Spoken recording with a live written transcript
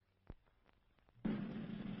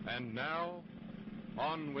And now,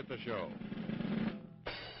 on with the show.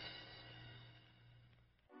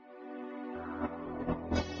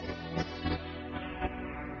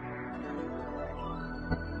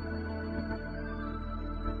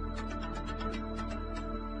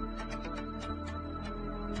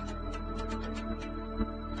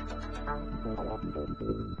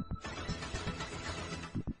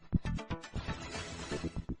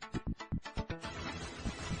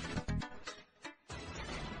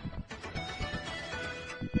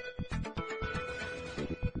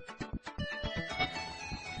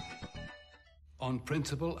 On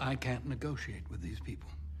principle, I can't negotiate with these people.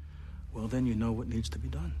 Well, then you know what needs to be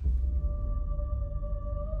done.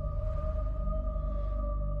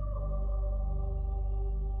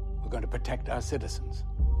 We're going to protect our citizens.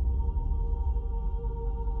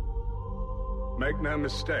 Make no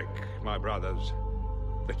mistake, my brothers.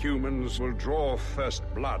 The humans will draw first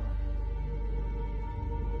blood.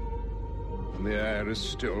 When the air is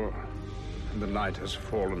still and the night has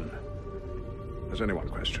fallen, there's only one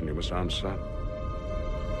question you must answer.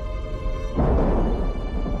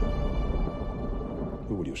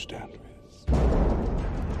 Who will you stand with?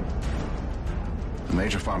 A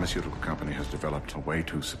major pharmaceutical company has developed a way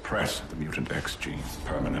to suppress the mutant X gene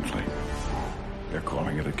permanently. They're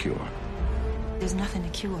calling it a cure. There's nothing to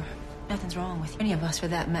cure. Nothing's wrong with any of us, for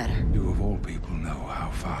that matter. You of all people know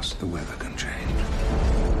how fast the weather can change.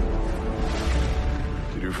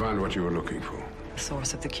 Did you find what you were looking for? The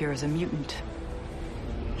source of the cure is a mutant.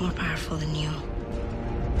 More powerful than you.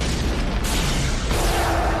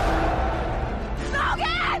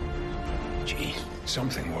 Gee,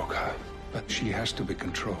 something woke her, but she has to be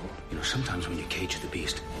controlled. You know, sometimes when you cage the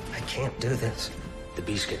beast, I can't do this. the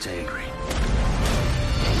beast gets angry.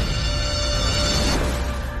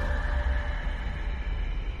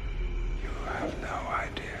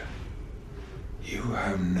 You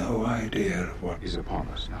have no idea what is upon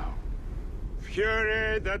us now.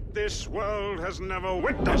 Fury that this world has never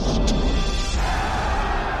witnessed.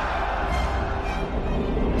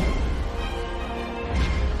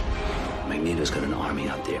 Magneto's got an army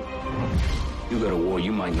out there. You go to war,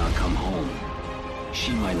 you might not come home.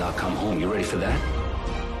 She might not come home. You ready for that?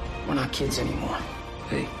 We're not kids anymore.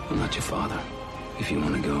 Hey, I'm not your father. If you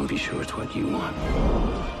want to go, be sure it's what you want.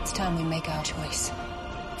 It's time we make our choice.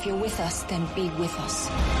 If you're with us, then be with us.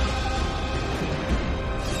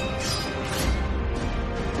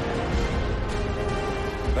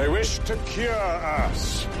 They wish to cure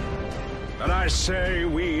us. And I say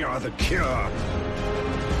we are the cure.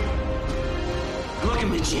 Look at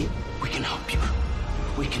me, G. We can help you.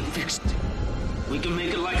 We can fix it. We can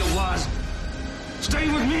make it like it was.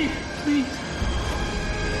 Stay with me, please.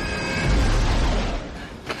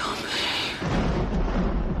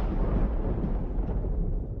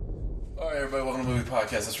 Alright, everybody, welcome to Movie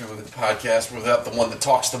Podcast. Let's remove the podcast without the one that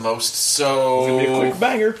talks the most. So It's gonna be a quick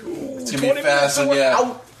banger. It's gonna be fast and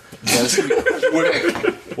yeah, it's gonna be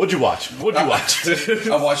quick. What'd you watch? What'd you watch?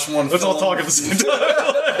 I watched one. Let's all film. talk at the same time.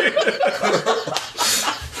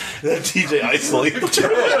 That TJ isolate.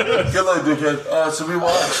 Good luck, dickhead. So we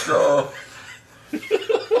watched.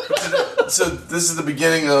 So this is the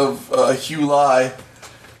beginning of Hugh Lie,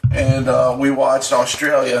 and we watched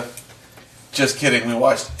Australia. Just kidding. We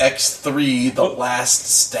watched X3: The Last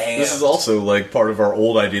Stand. This is also like part of our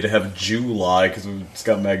old idea to have July because it's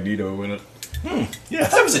got Magneto in it. I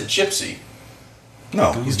thought it was a gypsy.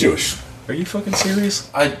 No, he's Jewish. Are you fucking serious?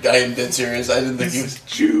 I am dead serious. I didn't think he was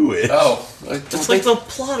Jewish. Oh, It's like the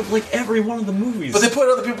plot of like every one of the movies. But they put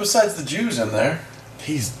other people besides the Jews in there.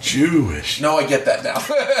 He's Jewish. No, I get that now.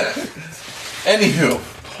 Anywho.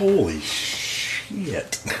 Holy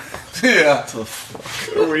shit. Yeah. What the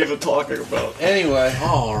fuck are we even talking about? Anyway.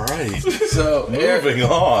 Alright. So, moving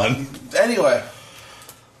on. Anyway.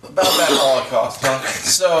 About that Holocaust, huh?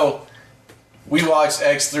 So, we watched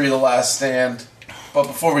X3: The Last Stand. But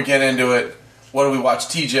before we get into it, what do we watch?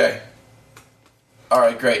 TJ.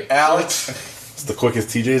 Alright, great. Alex. It's the quickest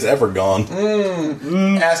TJ's ever gone.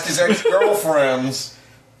 Ask his ex-girlfriends.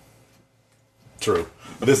 True.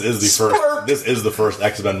 This is the first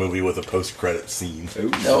X-Men movie with a post-credit scene.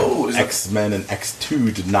 No. X-Men and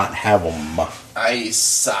X2 did not have them. I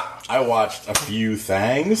watched a few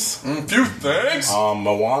things. Few things?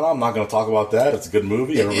 Moana, I'm not going to talk about that. It's a good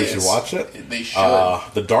movie. Everybody should watch it. They should.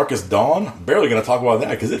 The Darkest Dawn, barely going to talk about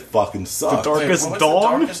that because it fucking sucks. What's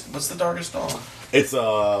the Darkest Dawn? It's Is it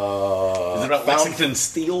about Lexington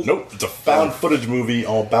Steel? Nope. It's a found footage movie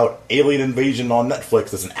all about alien invasion on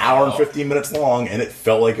Netflix. It's an hour and 15 minutes long, and it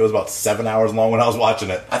felt like it was about 7 hours long when I was watching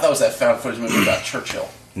it. I thought it was that found footage movie about Churchill.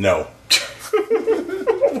 No.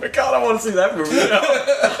 Oh my god, I want to see that movie now.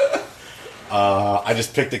 I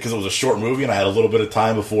just picked it because it was a short movie and I had a little bit of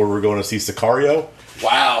time before we were going to see Sicario.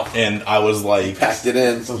 Wow. And I was like... Packed it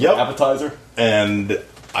in. Yep. Appetizer? And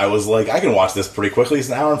I was like, I can watch this pretty quickly. It's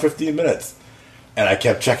an hour and 15 minutes. And I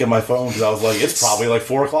kept checking my phone because I was like, it's probably like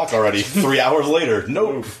 4 o'clock already. 3 hours later.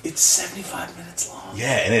 Nope. It's 75 minutes long.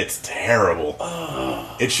 Yeah, and it's terrible.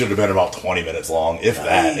 It should have been about 20 minutes long, if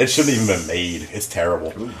that. It shouldn't even been made. It's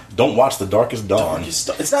terrible. Don't watch The Darkest Dawn. It's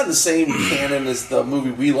not the same canon as the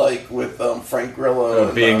movie we like with Frank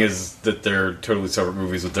Grillo. Is that they're totally separate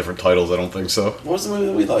movies with different titles. I don't think so. What was the movie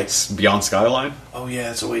that we liked? Beyond Skyline? Oh,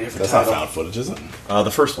 yeah, it's a way different That's title. not found footage, is it?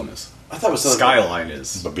 The first one is. I thought it was Skyline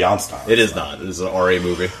is. But Beyond Skyline. It is not. It is an RA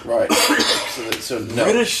movie. Right. so no.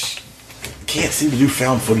 British can't seem to do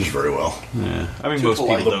found footage very well. Yeah. I mean, Too most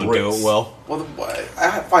polite. people don't do it well. Well,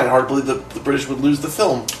 I find it hard to believe that the British would lose the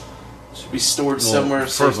film. It should be stored somewhere.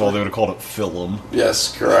 First of all, they would have called it film.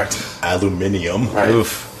 Yes, correct. Aluminium. Right.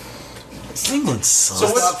 Oof. England sucks. So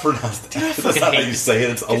That's what's- not pronounced. That's not how you say it.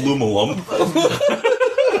 It's aluminum.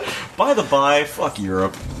 By the by, fuck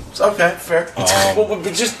Europe. Okay, fair. But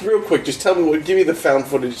just real quick, just tell me give me the found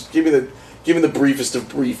footage. Give me the briefest of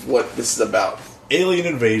brief what this is about. Alien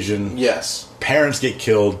invasion. Yes. Parents get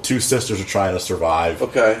killed. 2 sisters are trying to survive.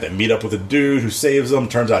 Okay. They meet up with a dude who saves them.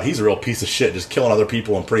 Turns out he's a real piece of shit, just killing other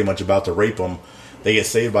people and pretty much about to rape them. They get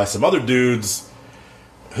saved by some other dudes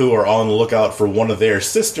who are on the lookout for one of their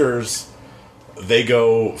sisters. They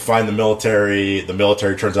go find the military. The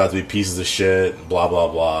military turns out to be pieces of shit. Blah blah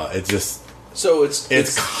blah. It's just. So it's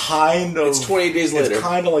kind of. It's 28 days later. It's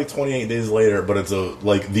kind of like 28 days later, but it's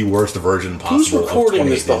the worst version possible. Who's recording of 28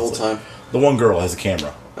 this the days whole later. time? The one girl has a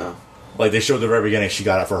camera. Oh. Like they showed at the very beginning, she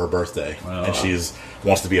got it for her birthday, and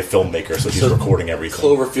wants to be a filmmaker, so she's recording everything.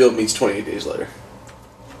 Cloverfield meets 28 days later.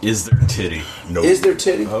 Is there titty? No, Is there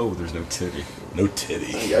titty? Oh, there's no titty. no titty.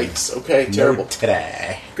 Yikes. Okay, terrible. No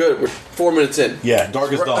titty. Good. We're 4 minutes in. Yeah,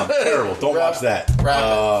 Darkest Dawn. Terrible. Don't watch that.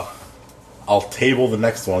 Wrap I'll table the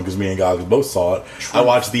next one because me and Gogs both saw it. I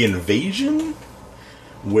watched The Invasion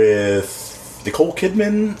with Nicole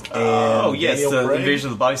Kidman and Oh, yes, Daniel the Craig. Invasion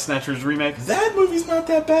of the Body Snatchers remake. That movie's not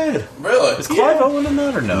that bad. Really? Is Clive Owen in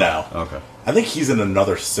that or no? No. Okay. I think he's in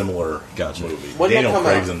another similar Gotcha. movie. When did that Daniel come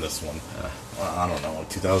Craig's out? in this one. I don't know,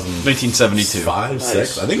 2005, 1972. 6.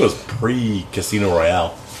 Nice. I think it was pre-Casino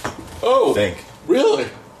Royale. Oh, I think. really?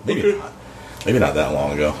 Maybe not. Maybe not that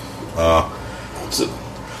long ago.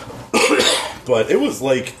 But it was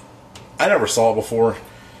like, I never saw it before.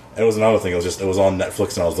 It was another thing. It was on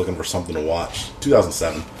Netflix, and I was looking for something to watch.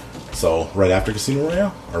 2007, so right after Casino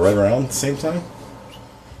Royale, or right around the same time.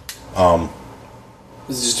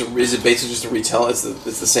 Is it basically just a retell? It's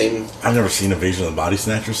the same. I've never seen Invasion of the Body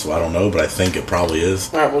Snatchers, so I don't know, but I think it probably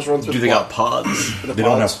is. All right, let's run through. Do the they got plot. pods? They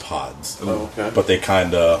don't have pods, Oh, okay. but they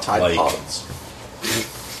kind of Tide like pods.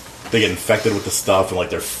 they get infected with the stuff, and like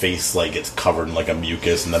their face like gets covered in like a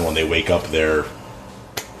mucus, and then when they wake up, they're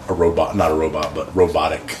a robot, not a robot, but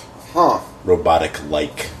robotic. Huh.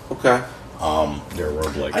 Robotic-like. Okay. They're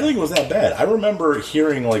roguelike. I don't think it was that bad. I remember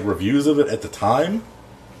hearing like reviews of it at the time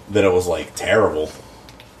that it was like terrible.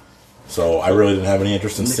 So I really didn't have any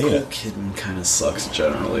interest in seeing Nicole it. Kidman kind of sucks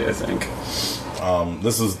generally, I think.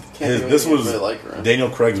 This was Can't this was really like her. Daniel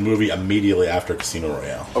Craig's movie immediately after Casino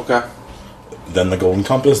Royale. Okay. Then The Golden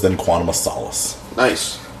Compass, then Quantum of Solace.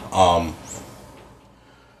 Nice. I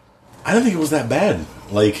didn't think it was that bad.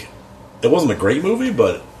 Like, it wasn't a great movie,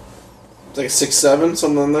 but It's like a 6-7,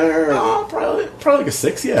 something in there. probably like a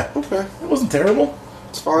 6. Yeah, Okay. it wasn't terrible.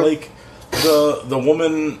 It's fine. Like the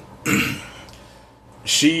woman,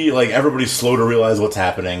 she like everybody's slow to realize what's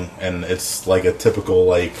happening, and it's like a typical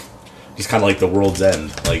like just kind of like the world's end.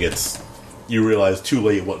 Like it's you realize too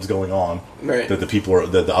late what's going on. Right. That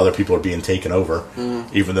the other people are being taken over,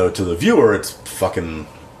 even though to the viewer it's fucking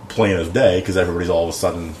plain as day because everybody's all of a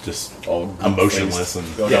sudden just All emotionless and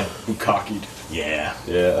yeah, bukakied. yeah.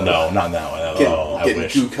 Yeah. No, not that one. I Getting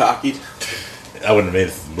wish too cocky. I wouldn't have made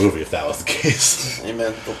it to the movie if that was the case.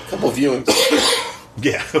 Amen. A couple of viewings.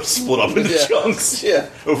 Yeah, split up into Yeah. chunks. Yeah.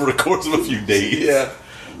 Over the course of a few days.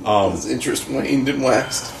 Yeah. His interest waned and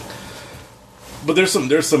waxed. But there's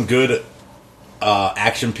some good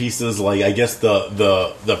action pieces. Like I guess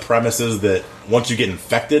the premise is that once you get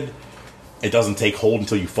infected, it doesn't take hold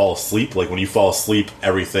until you fall asleep. Like when you fall asleep,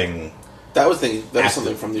 everything That was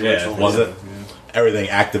something from the original. was it? Everything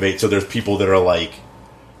activates. So there's people that are like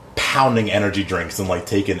pounding energy drinks and like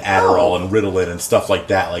taking Adderall and Ritalin and stuff like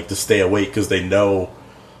that, like to stay awake because they know.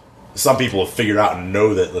 Some people have figured out and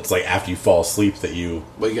know that it's like after you fall asleep that you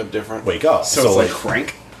Wake up different. wake up. So it's like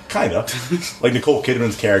Crank? Kind of. Like Nicole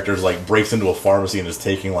Kidman's character is like breaks into a pharmacy and is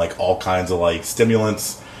taking like all kinds of like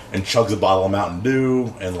stimulants and chugs a bottle of Mountain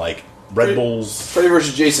Dew and like Red Bulls. Freddy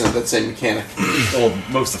vs. Jason had that same mechanic. Well,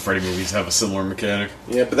 most of the Freddy movies have a similar mechanic.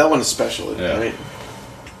 Yeah, but that one is special, Yeah. right?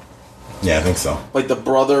 Yeah, I think so. Like the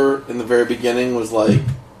brother in the very beginning was like,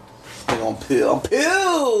 "I'm on pills."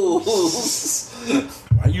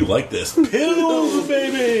 Why you like this? Pills,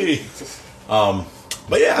 baby!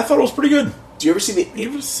 But yeah, I thought it was pretty good. Do you ever see the?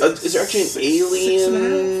 Is there actually an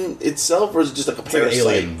alien itself, or is it just like a It's like an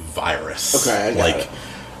parasite? alien virus. Okay, I got like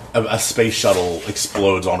it. a space shuttle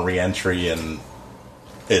explodes on re-entry and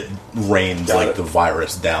it rains Got like it. the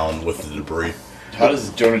virus down with the debris. How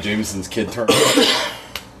does Jonah Jameson's kid turn?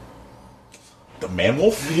 The man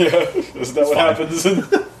wolf? Yeah, isn't that what fine. happens?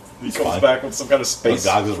 He comes fine. back with some kind of But space.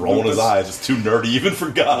 Gogs is rolling his eyes. It's too nerdy even for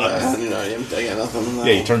Gogs. I got nothing.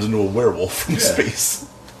 Yeah, he turns into a werewolf from space.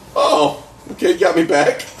 Oh, okay, you got me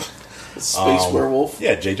back. Space werewolf.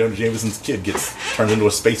 Yeah, J. Jonah Jameson's kid gets turned into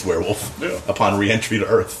a space werewolf upon re-entry to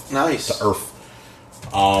Earth. Nice. To Earth.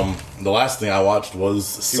 The last thing I watched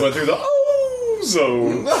was... He went through the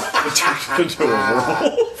zone. Turned into a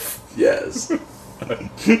werewolf. Yes.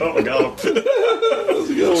 Oh my god. How's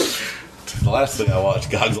it going? The last thing I watched,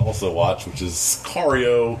 Gogs also watched, which is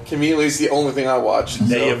Sicario. Conveniently, it's the only thing I watched.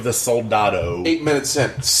 Day of the Soldado. 8 minutes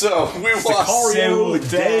in. So, we watched Sicario,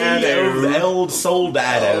 Day of El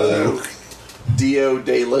Soldado. Dio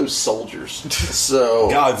de los Soldiers. So,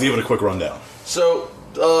 Gogs, give it a quick rundown. So,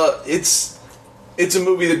 it's a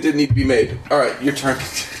movie that didn't need to be made. All right, your turn.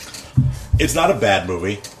 It's not a bad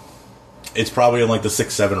movie. It's probably in like the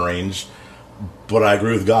 6-7 range. But I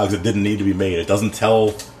agree with Gogs, it didn't need to be made. It doesn't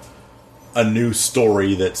tell a new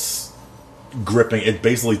story that's gripping. It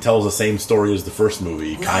basically tells the same story as the first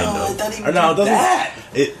movie, kind of. It doesn't even Or no, it do doesn't. that.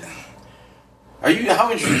 It,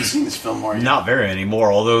 How interested in seeing this film are you? Not very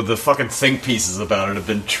anymore, although the fucking think pieces about it have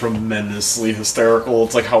been tremendously hysterical.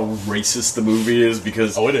 It's like how racist the movie is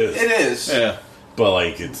because... oh, it is. It is. Yeah. But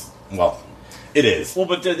like, it's... Well, it is. Well,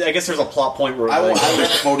 but I guess there's a plot point where I'm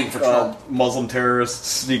voting for Trump. Muslim terrorists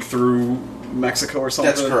sneak through Mexico or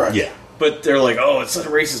something. That's correct. Yeah. But they're like, oh, it's such a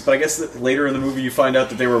racist. But I guess that later in the movie you find out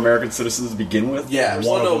that they were American citizens to begin with. Yeah.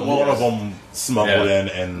 One of them smuggled in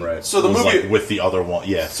and So the was movie- like with the other one.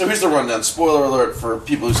 Yeah. So here's the rundown. Spoiler alert for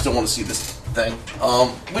people who still want to see this thing,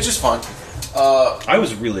 which is fine. I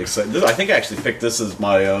was really excited. I think I actually picked this as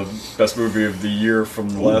my best movie of the year from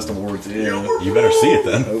the last awards. Yeah. You better see it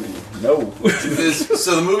then. No.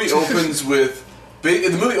 So the movie opens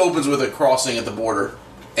with a crossing at the border,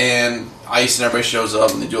 and ICE and everybody shows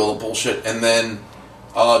up and they do all the bullshit, and then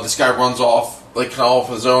this guy runs off like kind of off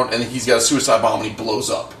his own, and he's got a suicide bomb and he blows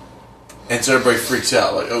up, and so everybody freaks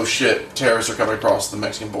out like, oh shit, terrorists are coming across the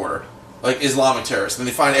Mexican border, like Islamic terrorists. Then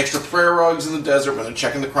they find extra prayer rugs in the desert when they're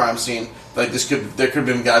checking the crime scene. Like there could have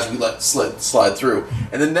been guys we let slide through,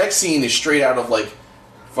 and the next scene is straight out of like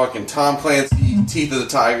fucking Tom Clancy, Teeth of the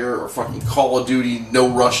Tiger, or fucking Call of Duty, No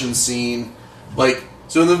Russian scene. Like,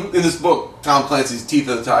 so in this book, Tom Clancy's Teeth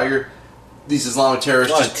of the Tiger, these Islamic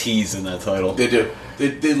terrorists A lot just... of T's in that title. They do.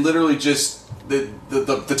 They literally just...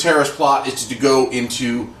 The terrorist plot is to go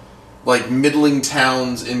into, like, middling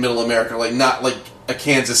towns in middle America. Like, not like a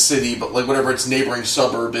Kansas City, but like whatever its neighboring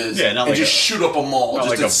suburb is. Yeah, not and like just a- shoot up a mall. not Just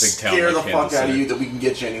like to a big town scare like the fuck Kansas out of City. you that we can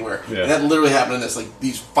get you anywhere. Yeah. And that literally happened in this. Like,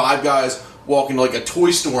 these 5 guys walk into like a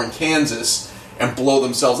toy store in Kansas and blow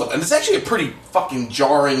themselves up. And it's actually a pretty fucking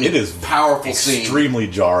jarring, It is powerful scene. extremely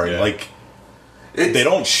jarring. Yeah. Like, they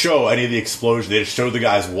don't show any of the explosion. They just show the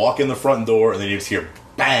guys walk in the front door, and then you just hear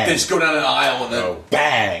bang. They just go down an aisle and then...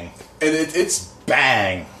 bang. And it's...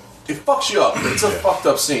 Bang. It fucks you up. It's a fucked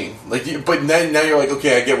up scene. Like, but now you're like,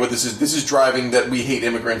 okay, I get what this is. This is driving that we hate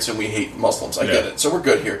immigrants and we hate Muslims. I get it. So we're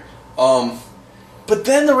good here. But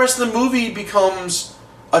then the rest of the movie becomes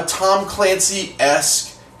a Tom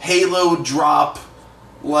Clancy-esque Halo drop,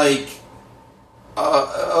 like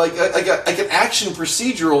an action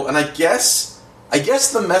procedural. And I guess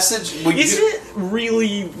the message Is it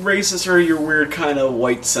really racist, or are your weird kind of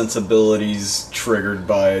white sensibilities triggered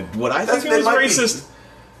by what I think is racist?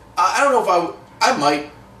 I don't know if I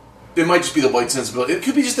might. It might just be the white sensibility. It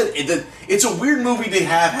could be just that it's a weird movie to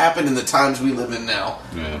have happen in the times we live in now.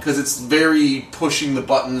 Because it's very pushing the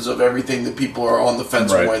buttons of everything that people are on the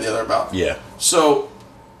fence one way or the other about. Yeah. So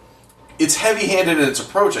it's heavy-handed in its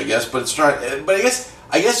approach, I guess. But it's trying. But I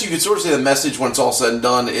guess you could sort of say the message, when it's all said and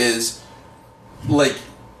done, is like,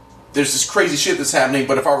 there's this crazy shit that's happening.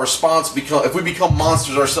 But if if we become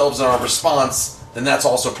monsters ourselves in our response, then that's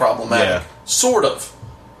also problematic. Yeah. Sort of.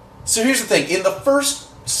 So here's the thing: in the first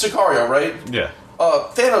Sicario, right? Yeah.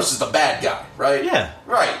 Thanos is the bad guy, right? Yeah.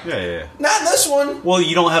 Right. Yeah. Not in this one. Well,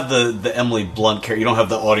 you don't have the Emily Blunt character. You don't have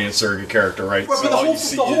the audience surrogate character, right? Right, but the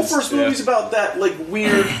whole first movie's about that like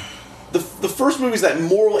weird the first movie is that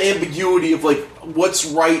moral ambiguity of like what's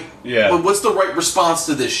right, what's the right response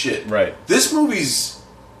to this shit. Right. This movie's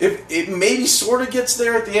it maybe sort of gets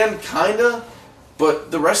there at the end, kinda,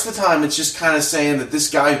 but the rest of the time it's just kind of saying that this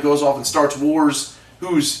guy who goes off and starts wars,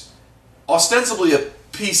 who's ostensibly a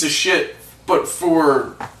piece of shit, but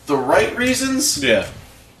for the right reasons,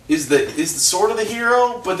 is the sort of the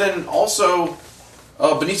hero. But then also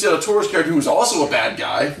Benicio del Toro's character, who's also a bad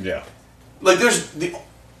guy. Yeah. Like there's the.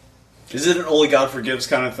 Is it an only God forgives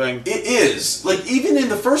kind of thing? It is. Like even in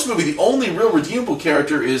the first movie, the only real redeemable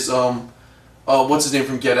character is what's his name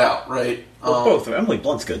from Get Out, right? Well, both. Emily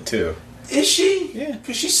Blunt's good too. Is she? Yeah.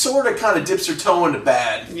 Because she sort of kind of dips her toe into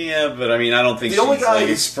bad. Yeah, but I mean, I don't think The she's only guy like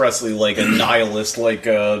who's- expressly like a nihilist like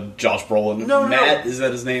Josh Brolin. No, Matt, is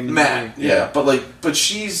that his name? in the Matt, movie? yeah, but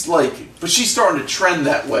she's starting to trend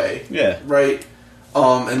that way. Yeah. Right.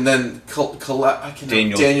 And then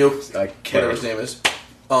Daniel, whatever his name is.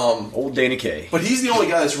 Old Danny Kaye. But he's the only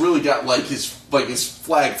guy that's really got his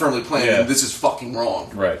flag firmly planted. Yeah. And this is fucking wrong.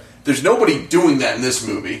 Right. There's nobody doing that in this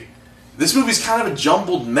movie. This movie's kind of a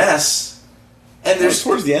jumbled mess. And there's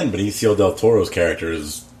towards the end, Benicio del Toro's character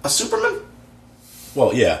is a Superman.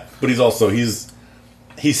 Well, yeah, but he's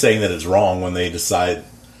saying that it's wrong when they decide.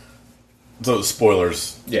 So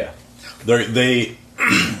spoilers. Yeah. They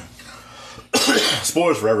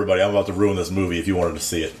spoilers for everybody. I'm about to ruin this movie if you wanted to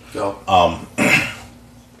see it. Go.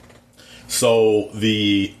 So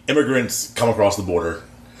the immigrants come across the border.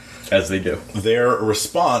 As they do. Their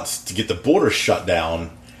response to get the border shut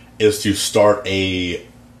down is to start a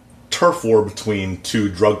turf war between two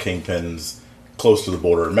drug kingpins close to the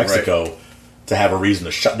border in Mexico to have a reason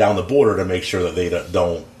to shut down the border to make sure that they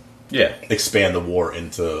don't expand the war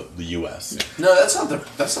into the U.S. No, that's not the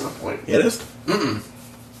point. Yeah, it is. Mm-mm.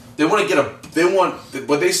 They want to get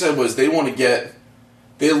what they said was they alluded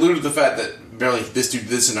to the fact that apparently this dude did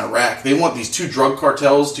this in Iraq. They want these two drug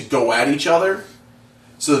cartels to go at each other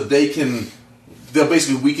so that they'll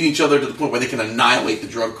basically weaken each other to the point where they can annihilate the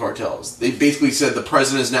drug cartels. They basically said the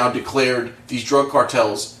president has now declared these drug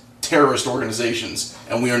cartels terrorist organizations,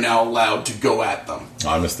 and we are now allowed to go at them. Oh,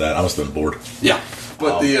 I missed that. I must have been bored. Yeah.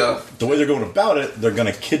 But the way they're going about it, they're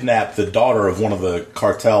going to kidnap the daughter of one of the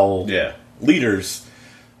cartel leaders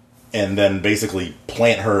and then basically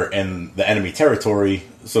plant her in the enemy territory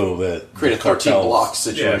so that create a 13 block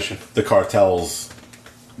situation. The cartels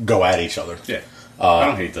go at each other. Yeah. I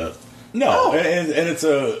don't hate that. No, and it's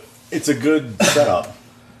a good setup.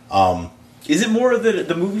 Is it more that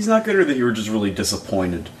the movie's not good or that you were just really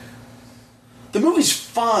disappointed? The movie's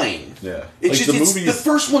fine. Yeah. It's the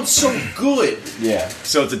first one's so good. Yeah.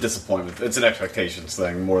 So it's a disappointment. It's an expectations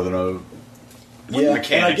thing more than a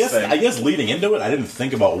mechanics thing. I guess leading into it, I didn't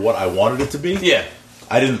think about what I wanted it to be. Yeah.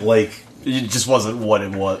 I didn't it just wasn't what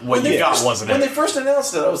it was. What you got wasn't it. When they first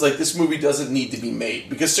announced it, I was like, this movie doesn't need to be made.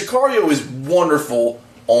 Because Sicario is wonderful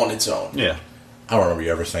on its own. Yeah. I don't remember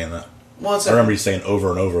you ever saying that. Well, I remember you saying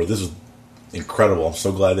over and over, this is incredible. I'm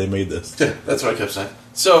so glad they made this. That's what I kept saying.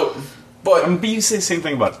 So, but you say the same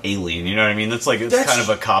thing about Alien, you know what I mean? That's kind of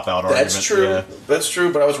a cop-out argument. That's true. Yeah. That's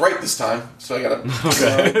true, but I was right this time, so I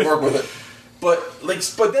gotta work with it. But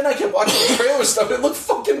then I kept watching the trailer stuff. And it looked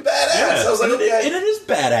fucking badass. Yeah. I was like, okay, it is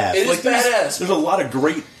badass. It is badass. There's a lot of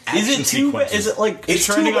great action sequences. Is it like it's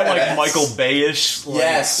trending on like badass. Michael Bay-ish?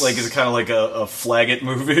 Yes. Like is it kind of like a Flaggett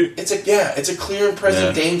movie? It's a clear and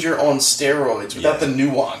present danger on steroids without the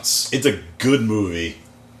nuance. It's a good movie,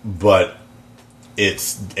 but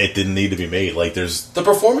it didn't need to be made. Like there's the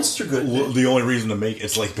performances are good. The only reason to make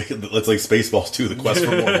it's like Spaceballs 2, The Quest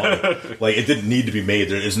for More Money. Like it didn't need to be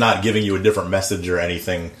made. It's not giving you a different message or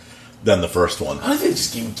anything than the first one. I don't think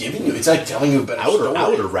it's just giving you. It's like telling you a better story. I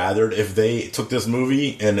would have rathered if they took this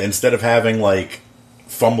movie and instead of having like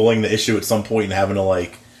fumbling the issue at some point and having to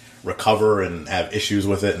like recover and have issues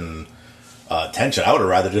with it and tension, I would have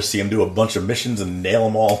rather just see him do a bunch of missions and nail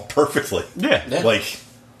them all perfectly. Yeah. Like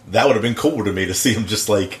that would have been cool to me to see him just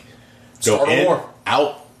like go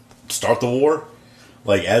out, start the war,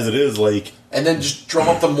 like as it is, like, and then just drum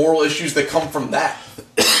up the moral issues that come from that.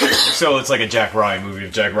 So it's like a Jack Ryan movie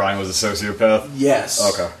if Jack Ryan was a sociopath?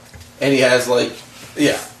 Yes. Okay. And he has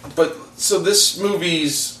but so this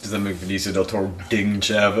movie's... Does that make Benicio del Toro ding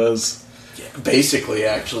Chavez? Yeah, basically,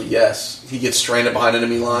 actually, yes. He gets stranded behind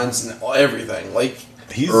enemy lines and everything. Like...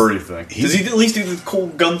 Everything. Does he at least do the cool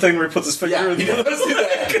gun thing where he puts his finger in he does do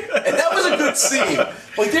that. And that was a good scene.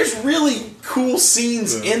 Like, there's really cool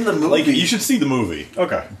scenes in the movie. Like, you should see the movie.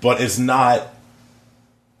 Okay. But it's not...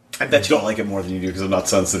 I bet you don't like it more than you do because I'm not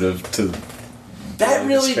sensitive to That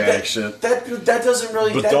really Hispanic shit. That doesn't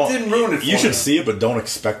really didn't ruin it for You should me. see it, but don't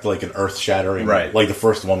expect like an earth shattering. Right. Like the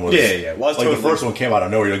first one was. Yeah. Well, like the first one came out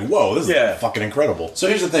of nowhere. You're like, whoa, this is fucking incredible. So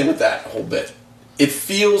here's the thing with that whole bit. It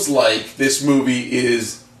feels like this movie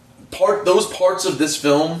is those parts of this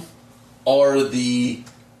film are the,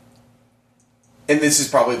 and this is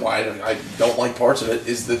probably why I don't like parts of it,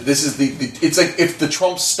 is that this is it's like if the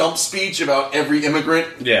Trump stump speech about every immigrant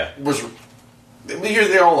was, here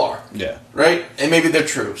they all are. Yeah. Right? And maybe they're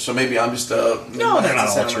true, so maybe I'm just No, they're not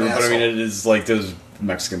all true, but I asshole. mean, it is like those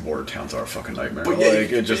Mexican border towns are a fucking nightmare. But,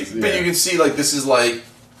 Like, yeah, it just, but you can see, like, this is like,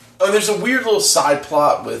 oh, there's a weird little side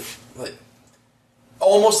plot with, like,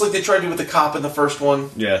 almost like they tried to do with the cop in the first one.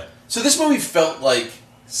 Yeah. So this movie felt like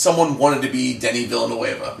someone wanted to be Denny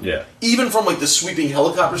Villanueva. Yeah. Even from, like, the sweeping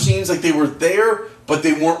helicopter scenes, like, they were there, but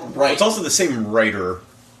they weren't right. It's also the same writer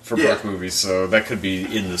for both movies, so that could be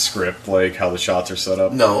in the script, like how the shots are set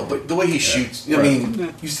up. No, but the way he shoots, I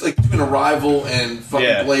mean, you see, like, between Arrival and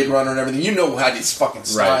fucking Blade Runner and everything, you know how his fucking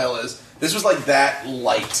style is. This was like that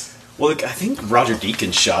light. Well, like, I think Roger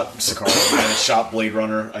Deakins shot Sicario and shot Blade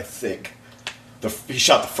Runner, I think. He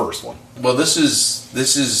shot the first one. Well, this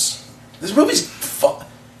movie's fun.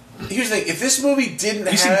 Here's the thing: if this movie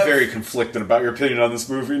didn't You seem very conflicted about your opinion on this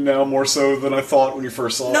movie now, more so than I thought when you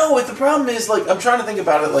first saw it. No, the problem is, like, I'm trying to think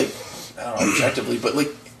about it, like, I don't know, objectively, but, like,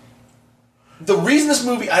 the reason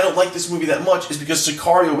I don't like this movie that much is because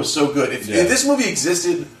Sicario was so good. If this movie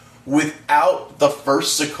existed without the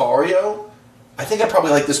first Sicario, I think I'd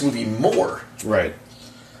probably like this movie more. Right.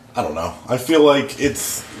 I don't know. I feel like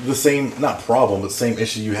it's the same, not problem, but same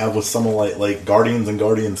issue you have with someone like Guardians and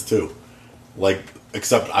Guardians 2. Like,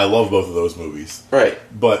 except I love both of those movies. Right.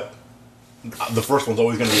 But the first one's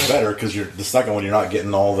always going to be better because the second one you're not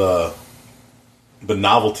getting all the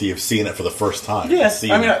novelty of seeing it for the first time. Yeah,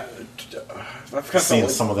 seeing, I mean, I've kind of seeing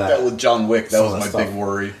felt some of that with John Wick. That was my stuff. big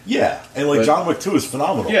worry. Yeah, and like John Wick 2 is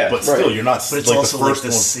phenomenal. Yeah, but still, you're not. But it's like also the first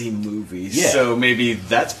like the one. same movie. Yeah. So maybe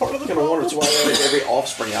that's part of the problem. Wonder why every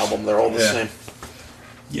Offspring album they're all the same.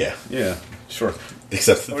 Yeah. Yeah. Sure.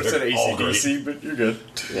 Except I would have said AC/DC, but you're good.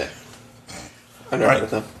 Yeah. I never heard of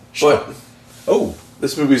them. But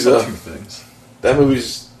this movie's two things. That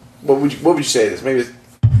movie's what would you say it is? Maybe it's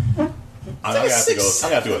I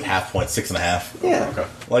have to go with half point, 6.5. Yeah. Okay.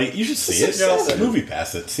 Like you should see it. Yeah, Movie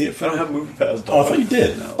pass it. See it. I don't have movie pass. Oh, I thought you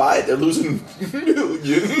did. No. Buy it. They're losing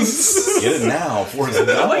millions. Get it now. Before it's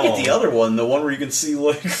I might get the other one, the one where you can see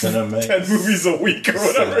like 10 movies a week or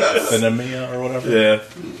whatever. Cinemia or whatever. Yeah.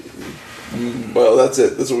 Well, that's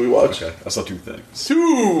it. That's what we watched. Okay. I saw two things.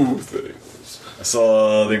 Two things. I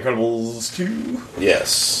saw The Incredibles 2.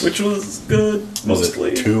 Yes. Which was good.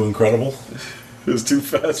 Mostly. Was it too incredible? It was too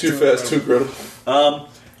fast. Too fast, too incredible.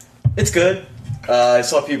 It's good. I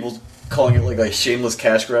saw people calling it like a shameless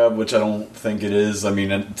cash grab, which I don't think it is. I mean,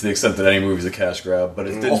 to the extent that any movie's a cash grab, but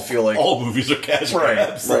it didn't feel like all movies are cash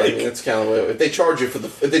grabs. Right, that's kind of the way. If they charge you for the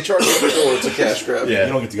door, it's a cash grab. Yeah.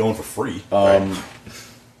 You don't get to go in for free.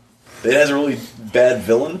 It has a really bad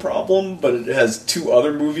villain problem, but it has two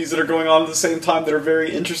other movies that are going on at the same time that are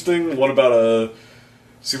very interesting. One about a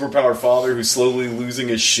superpowered father who's slowly losing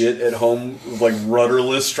his shit at home, like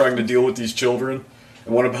rudderless, trying to deal with these children.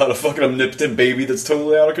 And one about a fucking omnipotent baby that's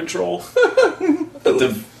totally out of control.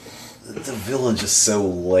 the villain's just so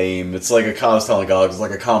lame. It's like I was telling God, it's like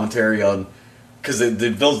a commentary on... Because the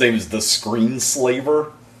villain's name is the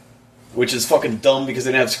Screenslaver, which is fucking dumb because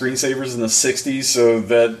they didn't have screensavers in the 60s, so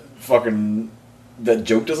that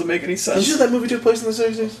joke doesn't make any sense. Did you know that movie took place in the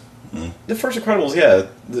 60s? The first Incredibles, yeah.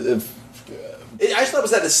 I just thought it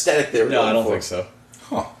was that aesthetic they were No, going I don't for. think so.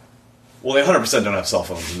 Huh. Well, they 100% don't have cell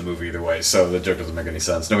phones in the movie either way, so the joke doesn't make any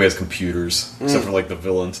sense. Nobody has computers, except for, like, the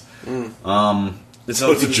villains. So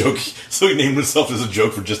it's a joke. So he named himself as a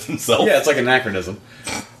joke for just himself? Yeah, it's like anachronism.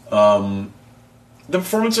 The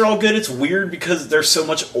performances are all good. It's weird because they're so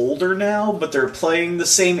much older now, but they're playing the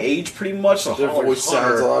same age pretty much. So Their voice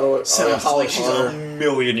sounds a lot of it. Sounds Holly like she's Hunter. a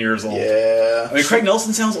million years old. Yeah. I mean, Craig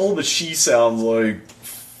Nelson sounds old, but she sounds like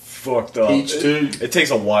fucked up. It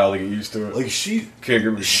takes a while to get used to it. Like she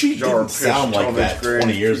didn't sound like that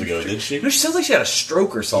 20 years ago, did she? No, she sounds like she had a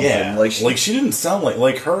stroke or something. Yeah, like she didn't sound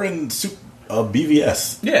like her and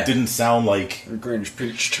BVS. Yeah. Didn't sound like Grange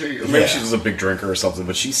peach tea. Or maybe she was a big drinker or something,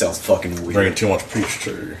 but she sounds fucking weird. drinking too much peach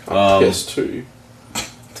tea. Yes, too.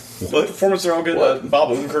 But the performances are all good. Bob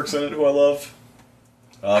Odenkirk's in it, who I love.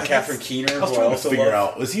 Catherine Keener, I was who I trying to also figure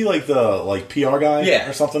love. out, was he like the PR guy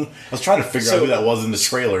or something? I was trying to figure out who that was in the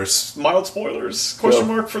trailers. Mild spoilers? Question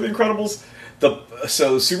mark for The Incredibles.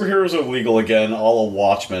 So superheroes are legal again, all a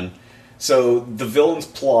Watchmen. So the villain's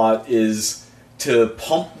plot is to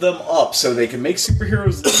pump them up so they can make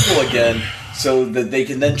superheroes legal again, so that they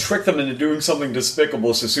can then trick them into doing something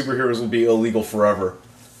despicable, so superheroes will be illegal forever.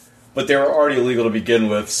 But they were already illegal to begin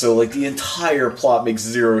with, so like the entire plot makes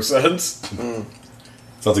zero sense.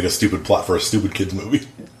 Sounds like a stupid plot for a stupid kids movie.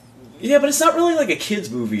 Yeah, but it's not really like a kids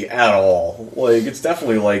movie at all. Like, it's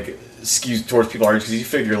definitely like skewed towards people our age, because you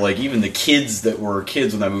figure like even the kids that were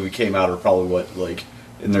kids when that movie came out are probably what, like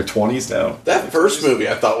in their 20s now. That first movie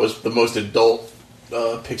I thought was the most adult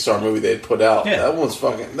Pixar movie they had put out. Yeah. That one's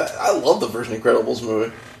fucking. I love the first Incredibles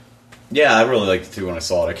movie. Yeah, I really liked it too when I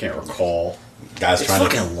saw it. I can't recall. Guy's It's trying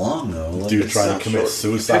fucking long though. Like, Dude it's trying not to commit short.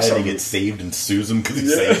 suicide Pixar and he gets saved and sues him because he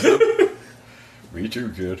saves him. Me too,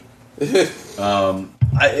 kid.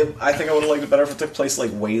 I think I would have liked it better if it took place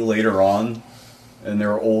like way later on, and they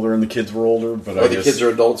were older and the kids were older. But Or the kids are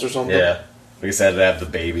adults or something. Yeah, I guess I had to have the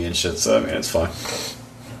baby and shit. So I mean, it's fine.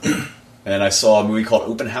 And I saw a movie called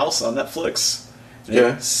Open House on Netflix. And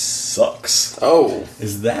Yeah. It sucks. Oh,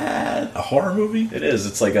 Is that a horror movie? It is.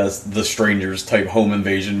 It's like a The Strangers type home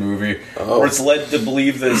invasion movie, Oh. where it's led to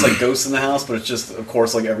believe that it's like ghosts in the house, but it's just, of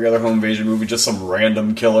course, like every other home invasion movie, just some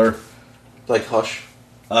random killer. like Hush.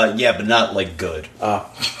 Yeah, but not like good. And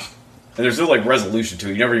there's no like resolution to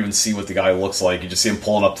it. You never even see what the guy looks like. You just see him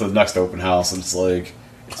pulling up to the next open house, and it's like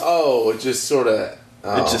Oh, it just sort of.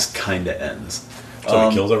 it just kind of ends. So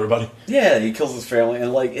he kills everybody? Yeah, he kills his family,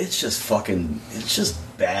 and like it's just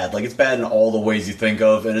bad. Like it's bad in all the ways you think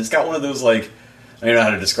of, and it's got one of those like I don't know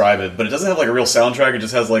how to describe it, but it doesn't have like a real soundtrack. It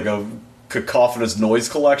just has like a cacophonous noise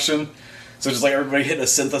collection. So just like everybody hitting a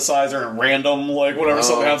synthesizer at random, like whatever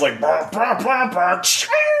something sounds like,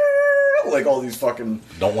 like all these fucking.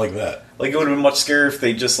 Don't like that. Like it would have been much scarier if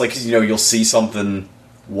they just like, 'cause, you know, you'll see something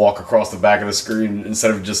walk across the back of the screen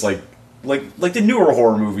instead of just like the newer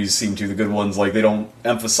horror movies seem to, the good ones, like they don't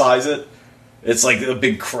emphasize it. It's like a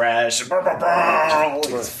big crash. Like,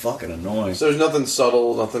 it's fucking annoying. So there's nothing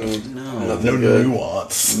subtle, nothing. No good.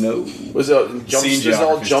 nuance. No. Was it jump? Scene Is it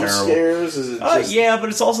all geography's jump terrible. scares? Is it just, Yeah, but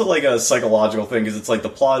it's also like a psychological thing, because it's like the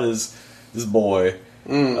plot is this boy,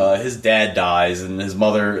 his dad dies, and his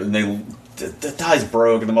mother, and the guy's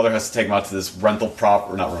broke, and the mother has to take him out to this not rental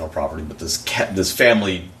property, but this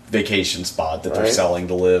family vacation spot that they're Right. selling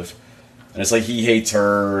to live. And it's like he hates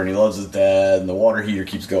her, and he loves his dad, and the water heater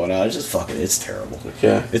keeps going out. It's just fucking, it's terrible.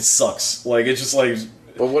 Okay. It sucks. Like, it's just like...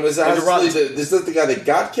 But what is that? Like the rotten- Is that the guy that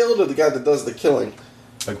got killed or the guy that does the killing?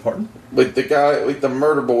 Like, pardon? Like the guy, like the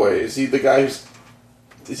murder boy. Is he the guy who's?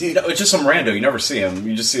 Is he? No, it's just some rando. You never see him.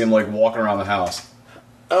 You just see him, like, walking around the house.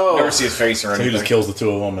 Oh. You never see his face or So anything. he just kills the two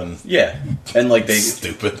of them and... Yeah. And, like, they...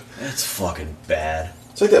 Stupid. It's fucking bad.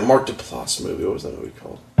 It's like that Mark Duplass movie. What was that movie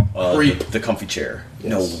called? Creep. The comfy chair. Yes.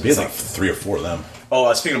 No, He has like 3 or 4 of them.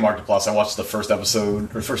 Oh, speaking of Mark Duplass, I watched the first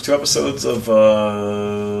 2 episodes of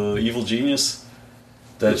Evil Genius,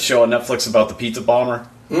 that show on Netflix about the pizza bomber.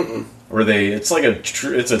 Mm-mm. Where it's like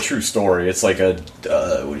it's a true story. It's like a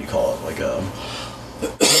what do you call it? Like a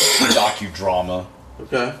docudrama.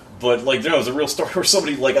 Okay. But like, no, it was a real story where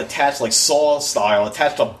somebody like attached, like Saw style,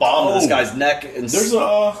 attached a bomb to this guy's neck. And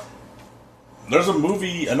There's a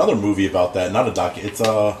movie, another movie about that. Not a doc. It's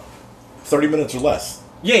 30 Minutes or Less.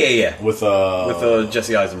 Yeah. With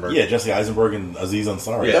Jesse Eisenberg. Yeah, Jesse Eisenberg and Aziz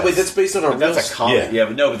Ansari. Yeah. That way, that's based on a real. That's a comedy. Yeah. Yeah,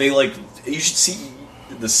 but no, but they like, you should see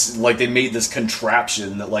this, like they made this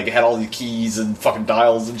contraption that like had all these keys and fucking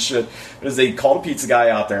dials and shit. Because they called a pizza guy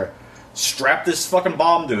out there, strapped this fucking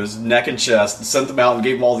bomb to his neck and chest, and sent them out and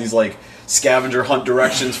gave him all these like scavenger hunt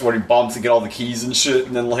directions for what he bombed to get all the keys and shit.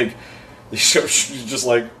 And then like they show just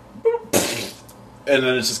like, boop, and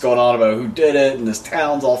then it's just going on about who did it, and this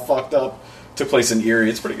town's all fucked up. Took place in Erie.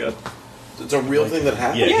 It's pretty good. It's a real thing that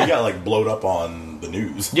happened. Yeah, he got like blowed up on the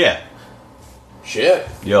news. Yeah. Shit.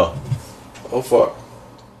 Yeah. Oh fuck.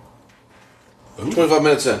 25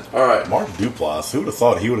 minutes in. All right. Mark Duplass. Who would have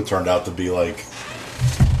thought he would have turned out to be like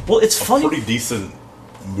Well, it's a funny pretty decent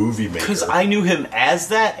movie maker? because I knew him as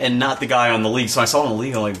that and not the guy on the league. So I saw him in the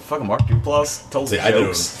league. I'm like, fucking Mark Duplass told See, the I knew him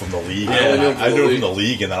jokes. from the league. Yeah, I knew him from the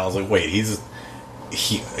league, and then I was like, wait,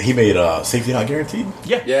 he made Safety Not Guaranteed.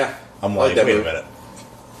 Yeah. Yeah. I'm I like, that wait a movie. minute.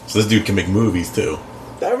 So this dude can make movies too.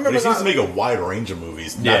 I But remember he seems not, to make a wide range of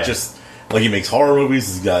movies, Yeah. not just like he makes horror movies.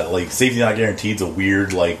 He's got like Safety Not Guaranteed's a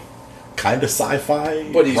weird like kind of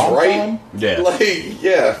sci-fi, but he's rom-com. right. Yeah. Like,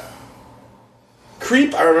 yeah.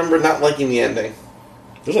 Creep, I remember not liking the ending.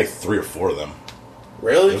 There's like 3 or 4 of them.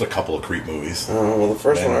 Really? There's a couple of Creep movies. Oh, well, the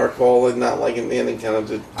first one I recall, like, not liking the ending kind of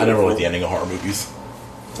did. I never liked the ending of horror movies.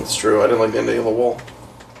 That's true. I didn't like the ending of The Wall.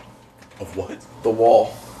 Of what? The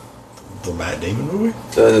Wall. The Matt Damon movie?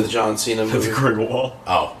 The John Cena movie. The Great Wall.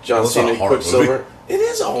 Oh. John that's not Cena a horror Quicksilver. movie. It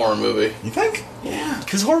is a horror movie. You think? Yeah.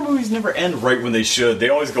 Because horror movies never end right when they should. They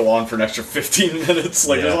always go on for an extra 15 minutes.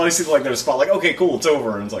 Like, there's always like there's a spot like, okay, cool, it's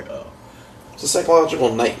over. And it's like, oh. It's a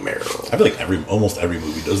psychological nightmare. I feel like almost every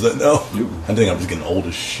movie does that now. I think I'm just getting old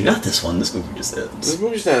as shit. Not this one. This movie just ends. This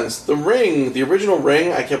movie just ends. The Ring, the original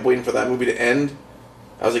Ring, I kept waiting for that movie to end.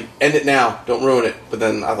 I was like, end it now. Don't ruin it. But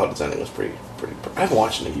then I thought its ending was pretty. I haven't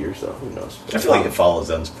watched it in a year, so who knows. I feel like It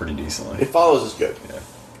Follows ends pretty decently. It Follows is good.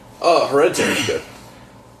 Yeah. Hereditary is good.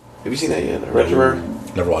 Have you seen that yet? Hereditary?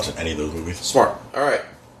 Never watched any of those movies. Smart. All right.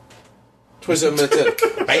 27 minutes in.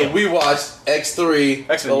 So we watched X3,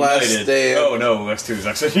 X-Men The Last United. Stand. Oh no, X2 is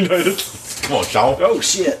X-Men United. Come on, Sean. Oh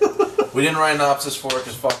shit. We didn't write an synopsis for it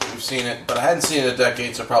because fuck it, we've seen it. But I hadn't seen it in a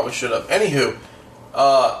decade, so I probably should have. Anywho,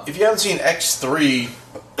 if you haven't seen X3...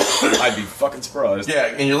 I'd be fucking surprised. Yeah,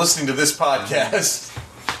 and you're listening to this podcast.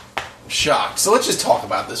 I'm shocked. So let's just talk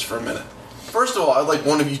about this for a minute. First of all, I'd like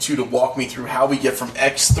one of you two to walk me through how we get from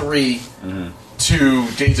X3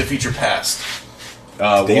 to Days of Future Past.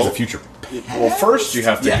 Days of Future Past? Well, first you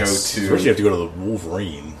have to go to... First you have to go to the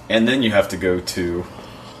Wolverine. And then you have to go to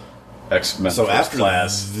X-Men So First after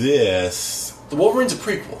Class. The Wolverine's a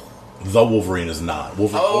prequel. The Wolverine is not.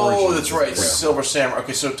 Wolverine Origins that's is right. the prequel. Silver Samurai.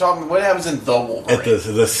 Okay, so talk me, what happens in The Wolverine? At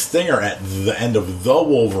the stinger at the end of The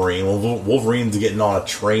Wolverine, when Wolverine's getting on a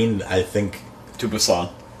train, I think... To Busan.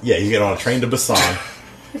 Yeah, he's getting on a train to Busan.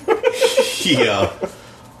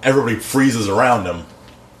 Everybody freezes around him.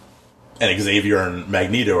 And Xavier and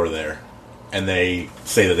Magneto are there. And they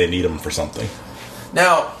say that they need him for something.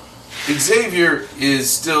 Now, Xavier is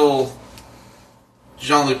still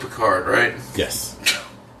Jean-Luc Picard, right? Yes.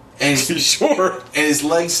 And sure. And his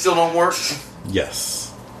legs still don't work?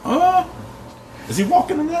 Yes. Is he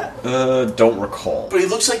walking in that? Don't recall. But he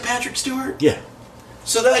looks like Patrick Stewart? Yeah.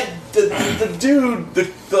 So that the dude,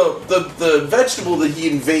 the vegetable that he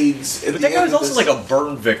invades at But the that end guy's of also this, like a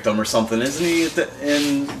burn victim or something, isn't he?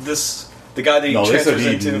 In this, the guy that he No, they said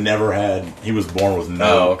transfers he into. never had. He was born with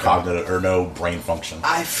no cognitive or no brain function.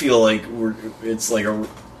 I feel like it's like a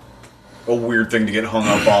weird thing to get hung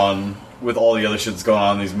up on with all the other shit that's going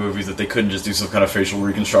on in these movies that they couldn't just do some kind of facial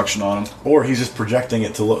reconstruction on him. Or he's just projecting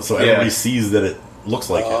it to look so everybody sees that it looks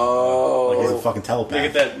like him. Like he's a fucking telepath. They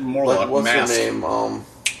get that more like like what's mask. her name?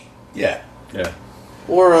 Yeah.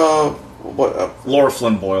 Or what? Laura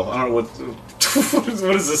Flynn Boyle. I don't know what.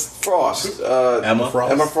 What is this? Frost. Emma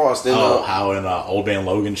Frost. Emma Frost. In, how in Old Man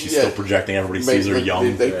Logan she's still projecting. Everybody sees her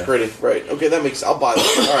young. They pretty right. Okay, that makes. I'll buy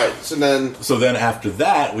that. All right. So then after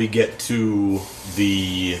that we get to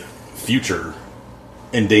the future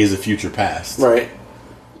in Days of Future Past. Right.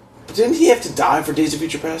 But didn't he have to die for Days of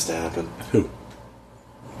Future Past to happen? Who?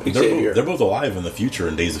 Xavier. They're both alive in the future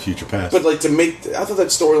in Days of Future Past. But like I thought that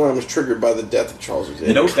storyline was triggered by the death of Charles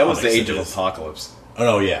Xavier. No, that was the Age of Apocalypse. Oh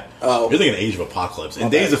no, yeah. Oh, you're thinking Age of Apocalypse. In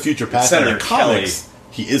Okay. Days of Future Past, in Senator the comics,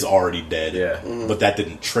 he is already dead. Yeah. But that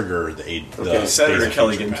didn't trigger the age. Senator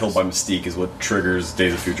Kelly getting killed by Mystique is what triggers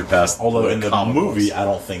Days of Future Past. Although in the comic movie, books. I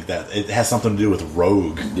don't think that it has something to do with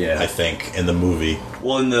Rogue. Yeah. I think in the movie.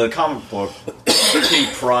 Well, in the comic book, Kitty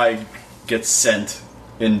Pryde gets sent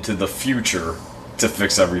into the future to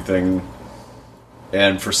fix everything.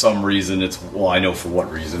 And for some reason, I know for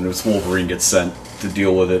what reason, it's Wolverine gets sent to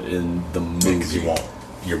deal with it in the movie. Because you want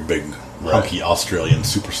your big, hunky Australian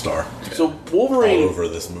superstar. So Wolverine all over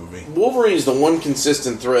this movie. Wolverine is the one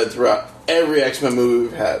consistent thread throughout every X-Men movie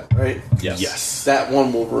we've had, right? Yes. That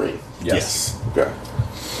one Wolverine. Yes. Okay.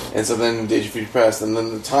 And so then Days of Future Past, and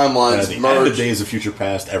then the timelines At the merge. end of Days of Future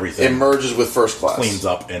Past, everything It merges with First Class. cleans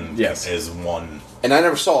up and is one. And I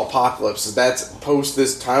never saw Apocalypse. Is that post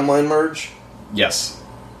this timeline merge? Yes.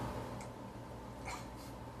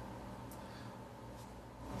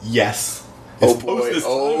 Yes. Oh boy!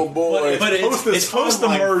 Oh boy! But it's post the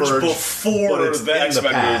merge before the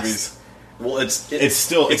X-Men movies. Well, it's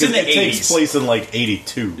still it's in the it 80s. takes place in like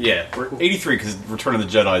 82. Yeah, 83 because Return of the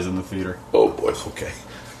Jedi is in the theater. Oh boy! Okay.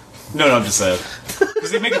 No, I'm just saying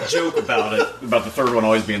because they make a joke about it, about the third one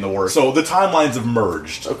always being the worst. So the timelines have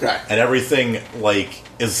merged. Okay. And everything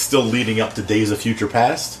is still leading up to Days of Future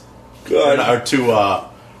Past. Good. Or to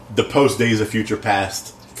the post Days of Future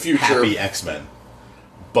Past Future. Happy X-Men.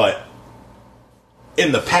 But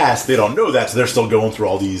in the past, they don't know that, so they're still going through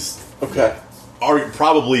all these. Okay. Are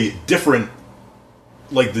probably different.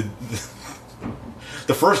 Like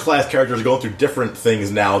the First Class characters are going through different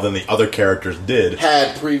things now than the other characters did.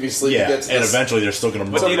 Had previously. Yeah, to get to and this eventually they're still going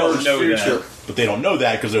to. But they don't know future. that. But they don't know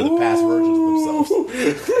that because they're the past versions of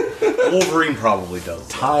themselves. Wolverine probably does.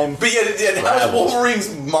 Time. But yet, how's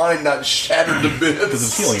Wolverine's mind not shattered to bits? Because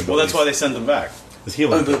it's healing. Well, that's why they send them back. His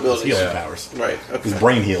healing abilities. powers. Right. Okay. His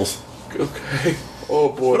brain heals. Okay. Oh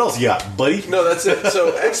boy. What else you got, buddy? No, that's it.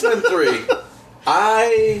 So X-Men 3.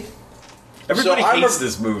 Everybody hates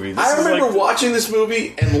this movie. I remember watching this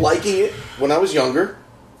movie and liking it when I was younger.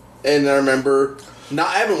 And I remember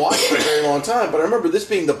I haven't watched it for a very long time, but I remember this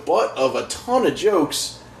being the butt of a ton of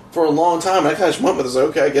jokes for a long time. I kind of just went with it. I was like,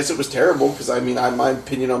 okay, I guess it was terrible, because my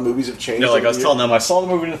opinion on movies have changed. I was telling them, I saw the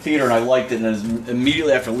movie in the theater and I liked it, and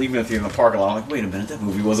immediately after leaving the theater in the parking lot, I'm like, wait a minute, that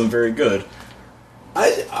movie wasn't very good.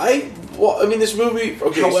 This movie.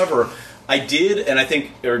 Okay, however, I did, and I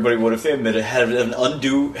think everybody would if they admit it, had an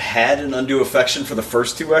undue affection for the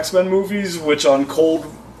first two X-Men movies, which on cold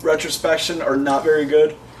retrospection are not very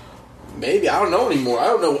good. Maybe. I don't know anymore. I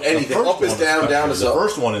don't know anything. Up is down, down is up. The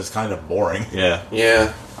first one is kind of boring. Yeah.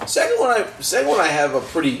 Yeah. Second one I have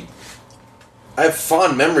I have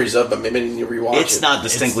fond memories of, but maybe I need to rewatch it. It's not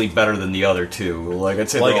distinctly better than the other two. I'd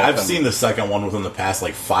say I've seen the second one within the past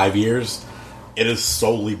 5 years. It is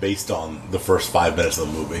solely based on the first 5 minutes of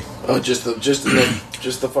the movie. Oh, just the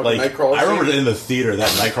fucking Nightcrawler I remember scene? in the theater, that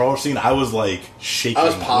Nightcrawler scene, I was shaking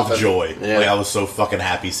with joy. Yeah. I was so fucking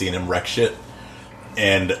happy seeing him wreck shit.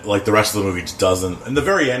 And the rest of the movie just doesn't. And the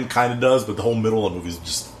very end kind of does, but the whole middle of the movie is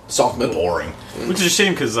just soft middle, boring. Which is a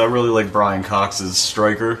shame, because I really like Brian Cox's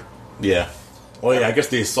Stryker. Yeah. Well, yeah, I guess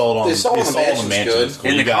the Assault on the Mansion is cool.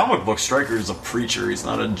 In the comic book, Stryker is a preacher. He's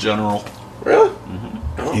not a general. Really? Mm-hmm.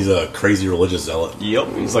 Oh. He's a crazy religious zealot.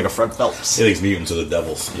 Yep, he's like a Fred Phelps. He thinks mutants are the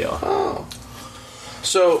devils. Yeah. Oh.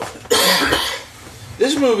 So,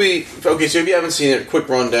 this movie... Okay, so if you haven't seen it, quick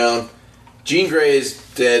rundown. Jean Grey is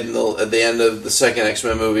dead at the end of the second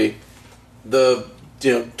X-Men movie. The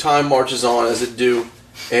time marches on as it do,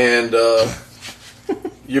 and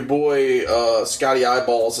your boy Scotty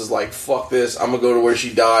Eyeballs is like, "Fuck this! I'm gonna go to where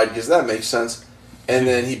she died," because that makes sense. And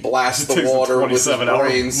then he blasts the water with his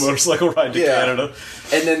brains. Motorcycle ride to Canada,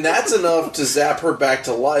 and then that's enough to zap her back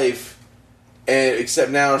to life. And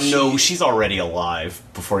except now she's already alive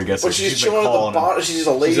before he gets. But she's chilling at the bottom. She's just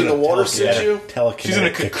a lady in the water situ. She's in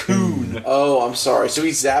a cocoon. Oh, I'm sorry. So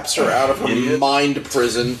he zaps her out of her mind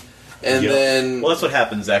prison, and then that's what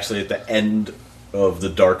happens actually at the end of the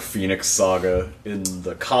Dark Phoenix saga in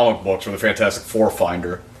the comic books, where the Fantastic Four find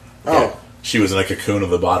her. Oh, yeah. She was in a cocoon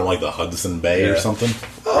of the bottom, like the Hudson Bay or something.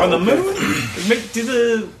 Or on the moon. Do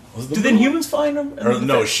the Inhumans find them?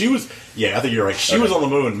 No, she was... Yeah, I think you're right. She was on the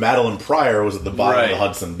moon. Madeline Pryor was at the bottom of the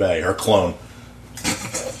Hudson Bay. Her clone.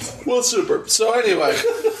 Well, super. So anyway...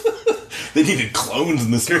 They needed clones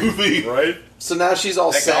in this movie. Right? So now she's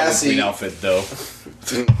all sassy. That outfit, though.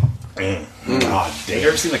 God damn. Have you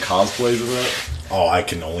ever seen the cosplays of that? Oh, I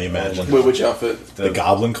can only imagine. Wait, which outfit? The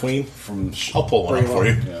Goblin Queen? I'll pull one up for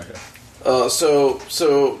you. Yeah, okay.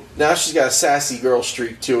 So now she's got a sassy girl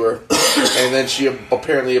streak to her, and then she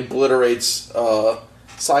apparently obliterates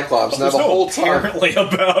Cyclops. Now the whole time, apparently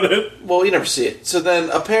about it. Well, you never see it. So then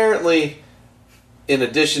apparently, in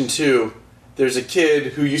addition to, there's a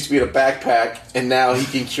kid who used to be in a backpack, and now he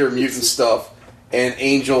can cure mutant stuff. And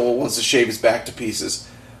Angel wants to shave his back to pieces.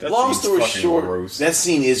 Long story short, gross. That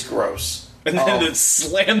scene is gross. And then it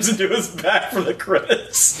slams into his back for the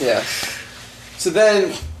credits. Yeah. So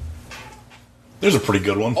then. There's a pretty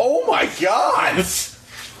good one. Oh my god!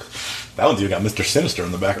 That one's even got Mr. Sinister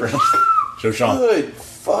in the background. Show Sean. Good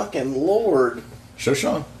fucking lord. Show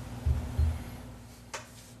Sean.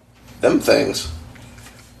 Them things.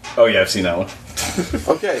 Oh yeah, I've seen that one.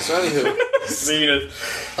 Okay, so anywho. Seen it.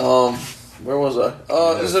 Where was I?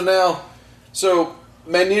 So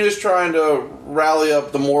Magneto's trying to rally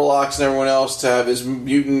up the Morlocks and everyone else to have his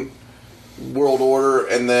mutant world order,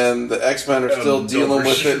 and then the X-Men are still dealing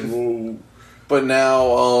with it. But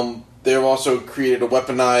now they've also created a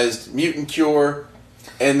weaponized mutant cure,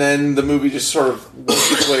 and then the movie just sort of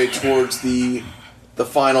works its way towards the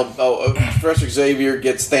final. Professor Xavier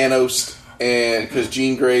gets Thanos, and because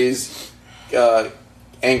Jean Grey's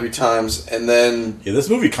Angry Times, and then this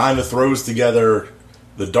movie kind of throws together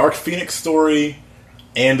the Dark Phoenix story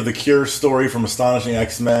and the Cure story from Astonishing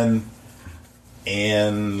X-Men,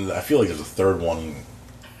 and I feel like there's a third one.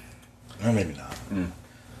 Or maybe not.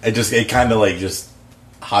 It kind of just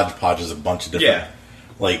hodgepodges a bunch of different. Yeah.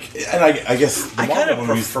 And I guess the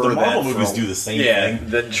Marvel movies do the same thing.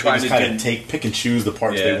 They just kind of pick and choose the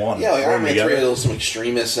parts they want. Yeah, like Iron Man 3 had some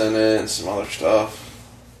extremists in it and some other stuff.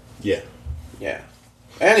 Yeah. Yeah.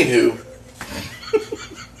 Anywho.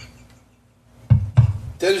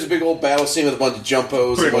 Then there's a big old battle scene with a bunch of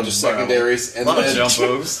Jumpos and a bunch of secondaries. And a lot of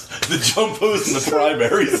Jumpos. The Jumpos and the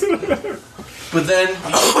primaries. But then...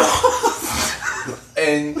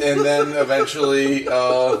 and then eventually...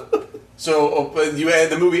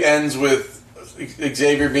 the movie ends with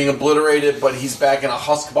Xavier being obliterated, but he's back in a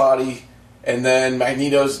husk body. And then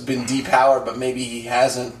Magneto's been depowered, but maybe he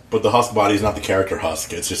hasn't. But the Husk body is not the character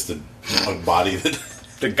Husk. It's just a body that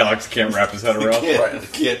the Gox can't wrap his head around. Right.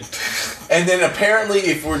 And then apparently,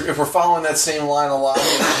 if we're following that same line of logic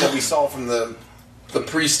that we saw from the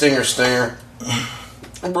pre-Stinger,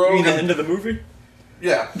 Rogue, the end of the movie.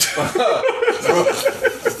 Yeah.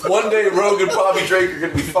 One day, Rogue and Bobby Drake are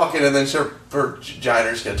going to be fucking, and then her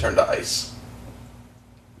vagina's going to turn to ice.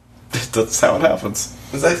 That's how it happens.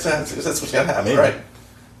 Is that's what's going to happen, right?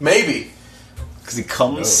 Maybe. Because he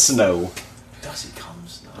comes snow. Does he come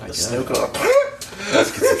snow? The snow going to...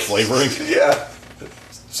 Let's get some flavoring. Yeah.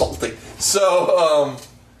 Salty. So,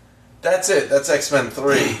 that's it. That's X-Men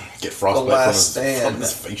 3. Get frostbite from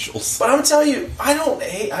his facials. But I'm telling you, I don't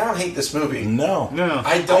hate this movie. No.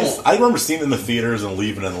 I don't. I remember seeing it in the theaters and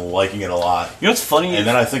leaving and liking it a lot. You know what's funny? And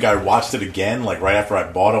then I think I watched it again, like right after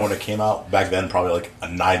I bought it when it came out. Back then, probably like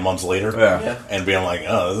 9 months later. Yeah. And being like,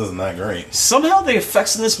 oh, this isn't that great. Somehow the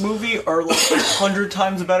effects in this movie are like 100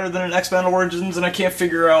 times better than in X-Men Origins, and I can't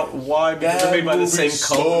figure out why, because they're made by the same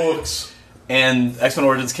company. And X-Men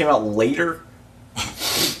Origins came out later.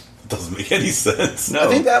 Doesn't make any sense. No. I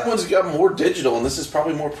think that one's got more digital, and this is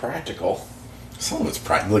probably more practical. Some of it's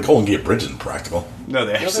practical. Like Golden Gate Bridge isn't practical. No,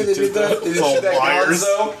 they actually did that. They shot that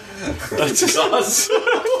Gonzo. That's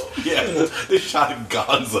Gonzo. Yeah, they shot in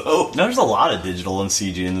Gonzo. No, there's a lot of digital and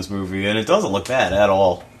CG in this movie, and it doesn't look bad at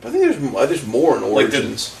all. I think there's more in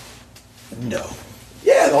Origins. No.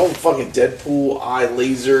 Yeah, the whole fucking Deadpool eye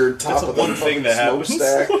laser top That's of one the thing that happens.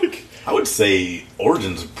 smokestack. I would say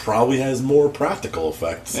Origins probably has more practical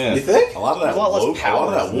effects. Yeah. You think? A lot of that, a lot less power, a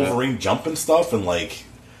lot of that Wolverine jumping stuff and like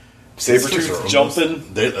Sabretooth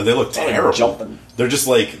jumping. They look terrible. Jumping. They're just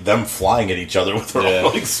like them flying at each other with their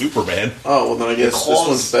like Superman. Oh well, then I guess this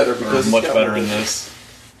one's better because much better in this.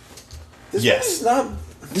 Yes, not.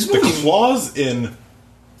 The claws in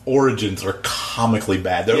Origins are comically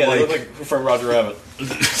bad. They're Yeah, like, they look like from Roger Rabbit.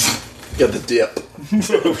 Got the dip.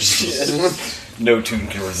 Oh shit! No tune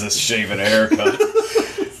can resist shaving a haircut.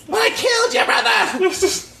 I killed your brother.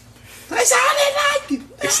 I sounded like.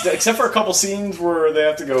 Except for a couple scenes where they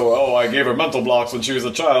have to go, oh, I gave her mental blocks when she was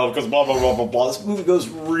a child because blah blah blah blah blah. This movie goes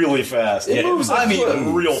really fast. It moves like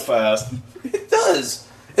real fast. It does.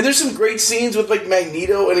 And there's some great scenes with like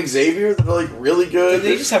Magneto and Xavier that are like really good.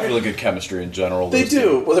 They just have really good chemistry in general. They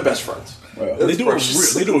do. Well, they're best friends. Well, they do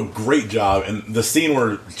a great job. And the scene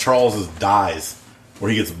where Charles dies, where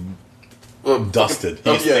he gets dusted, he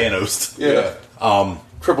gets Thanos. Yeah.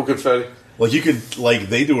 Triple confetti. Like you could, like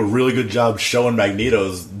they do a really good job showing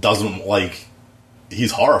Magneto's doesn't like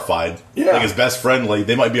he's horrified. Yeah. Like his best friend, like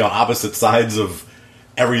they might be on opposite sides of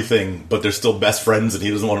everything, but they're still best friends, and he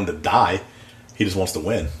doesn't want him to die. He just wants to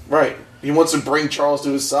win. Right. He wants to bring Charles to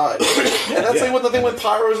his side. And that's like what the thing with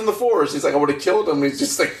Pyro's in the Forest. He's like, I would have killed him. He's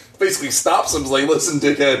just like, basically stops him. He's like, listen,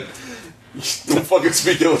 dickhead. Don't fucking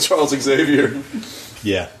speak ill of Charles Xavier.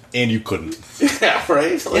 Yeah. And you couldn't. Yeah,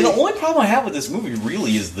 right? Like, and the only problem I have with this movie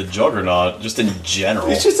really is the Juggernaut, just in general.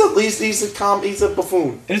 He's just at least, he's a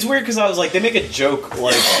buffoon. And it's weird because I was like, they make a joke,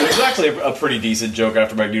 like, there's actually a pretty decent joke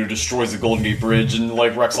after Magneto destroys the Golden Gate Bridge and,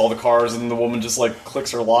 like, wrecks all the cars, and the woman just, like,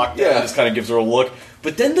 clicks her lock and just kind of gives her a look.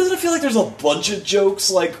 But then doesn't it feel like there's a bunch of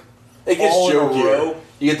jokes, like, it gets all in a row?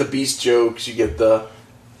 You get the Beast jokes, you get the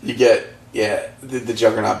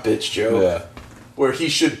Juggernaut bitch joke. Yeah. Where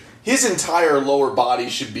his entire lower body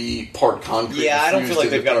should be part concrete. Yeah, I don't feel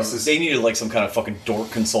like they needed like some kind of fucking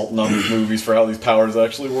dork consultant on these movies for how these powers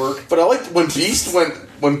actually work. But I liked when Beast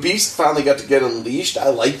finally got to get unleashed. I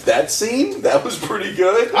liked that scene. That was pretty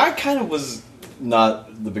good. I kind of was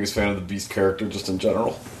not the biggest fan of the Beast character just in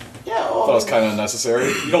general. Yeah, I thought it was kind of unnecessary.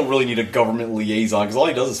 You don't really need a government liaison because all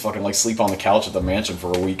he does is fucking like sleep on the couch at the mansion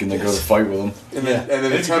for a week and then go to fight with him. And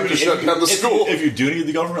then attempt to shut down the school. If you do need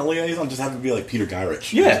the government liaison, just have it be like Peter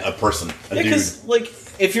Gyrich. Yeah, a person, a dude. Because like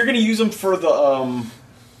if you're going to use him for the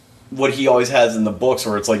what he always has in the books,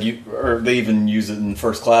 where it's like or they even use it in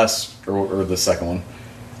First Class or the second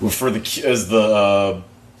one for as the.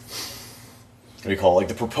 What do you call it? Like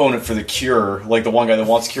the proponent for the cure, like the one guy that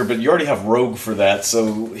wants cure, but you already have Rogue for that,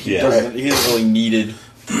 so he isn't really needed.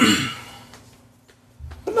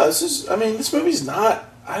 But no, this movie's not.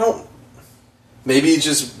 Maybe it's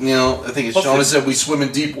just I think it's shown us that we swim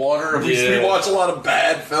in deep water and we watch a lot of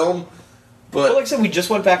bad film. But like I said, we just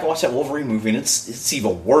went back and watched that Wolverine movie, and it's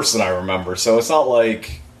even worse than I remember. So it's not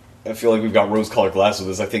like I feel like we've got rose-colored glasses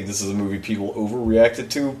with this. I think this is a movie people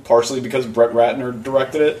overreacted to, partially because Brett Ratner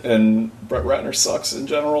directed it, and Brett Ratner sucks in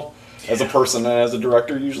general, as a person and as a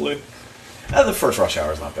director, usually. The first Rush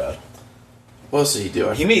Hour is not bad. What else did he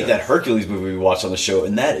do? He made that Hercules movie we watched on the show,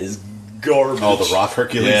 and that is garbage. Oh, the Rock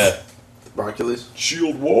Hercules. Yeah. Hercules.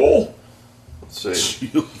 Shield Wall. Let's see.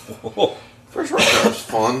 First Rush Hour was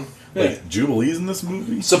fun. Like Jubilee's in this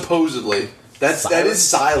movie. Supposedly, that is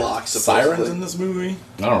Psylocke. Supposedly. Sirens in this movie.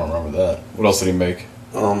 I don't remember that. What else did he make?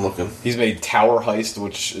 Oh, I'm looking. He's made Tower Heist,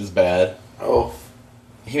 which is bad. Oh,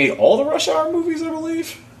 He made all the Rush Hour movies, I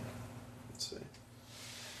believe. let's see.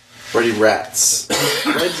 Ready Rats.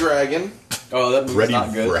 Red Dragon. Oh, that movie's Ready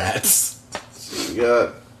not good. Rats. We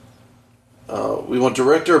got. We want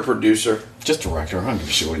director or producer. Just director. I don't give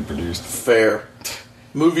a shit what he produced. Fair.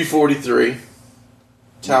 Movie 43.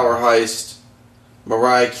 Tower Heist.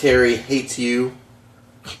 Mariah Carey Hates You.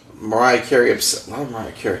 Mariah Carey upset. A lot of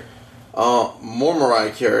Mariah Carey. More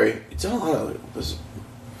Mariah Carey. It's done a lot of. Was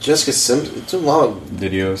Jessica Simpson. It's done a lot of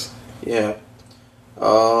Videos. Yeah. A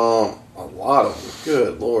lot of them.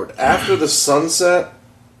 Good lord. After the Sunset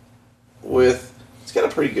with it's got a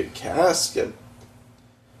pretty good cast. It's got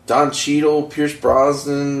Don Cheadle, Pierce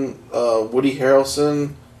Brosnan, Woody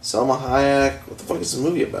Harrelson, Selma Hayek. What the fuck is the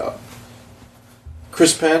movie about?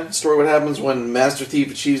 Chris Penn, story what happens when Master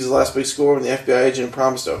Thief achieves his last big score when the FBI agent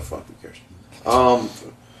promised to fuck, who cares?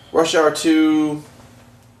 Rush Hour 2.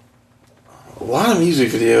 A lot of music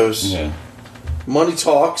videos. Yeah. Money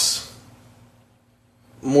Talks.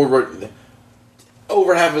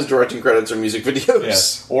 Over half of his directing credits are music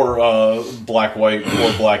videos. Yeah. Or black, white,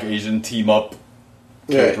 or black, Asian team up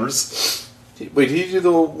capers. Wait, did he do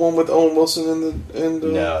the one with Owen Wilson and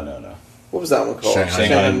No. what was that one called?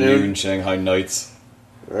 Shanghai Noon, Shanghai Nights.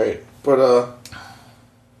 Right. But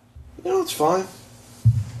it's fine.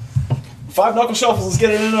 Five Knuckle Shuffles, let's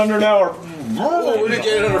get it in under an hour. Oh, we're gonna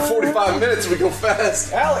get it under 45 minutes. We go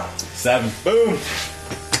fast. Alec. 7. Boom.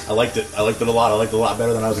 I liked it. I liked it a lot. I liked it a lot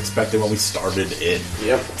better than I was expecting when we started it.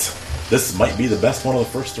 Yep. This might be the best one of the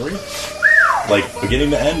first 3. Like,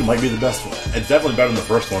 beginning to end, might be the best one. It's definitely better than the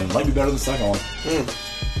first one. Might be better than the second one.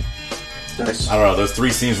 Nice. I don't know. Those 3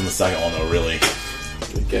 scenes in the second one, though, really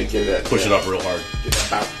You gotta get that. push it up real hard.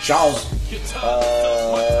 Charles.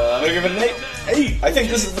 I'm gonna give it an 8. 8. I think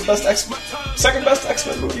this is the best second best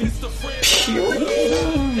X-Men movie. Period.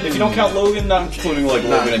 If you don't count Logan, not including like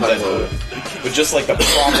Logan and Deadpool, but just like the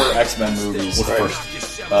proper X-Men movies. What's first?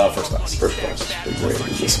 First class. First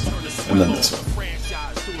class. And then this one.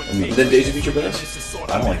 And then Days of Future Past.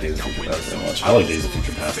 I don't like Days of Future Past very much. I like Days of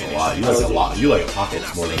Future Past a lot. You like a lot. You like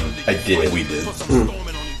Apocalypse more than I did. we did.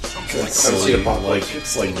 It's silly, like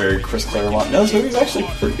it's like very Chris Claremont. No, this movie's actually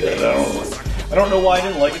pretty good. I don't know why I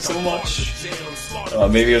didn't like it so much.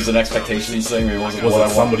 Maybe it was an expectations thing. Maybe it wasn't Was what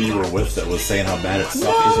it I somebody you were with that was saying how bad it sucked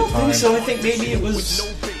No, I at the don't time? think so. I think maybe it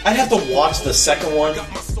was. I'd have to watch the second one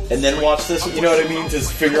and then watch this one. You know what I mean? To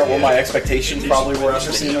figure out what my expectations probably were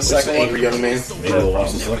after seeing the second one. Angry young man. Maybe we'll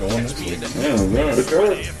watch the second one next week.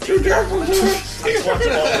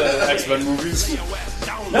 Watching all the X-Men movies.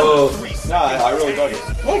 No, I really dug it.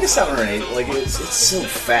 I like a 7 or an 8. Like it's so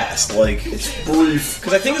fast. Like it's brief.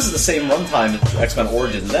 Because I think this is the same runtime as X-Men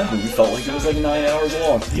Origins. That movie felt like it was like 9 hours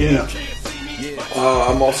long. Yeah.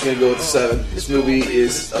 I'm also gonna go with 7. This movie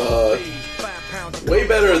is way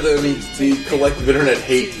better than the collective internet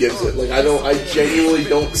hate gives it. Like I genuinely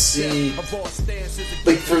don't see,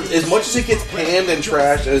 like, for as much as it gets panned and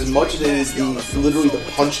trashed, and as much as it is literally the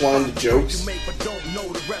punchline to jokes.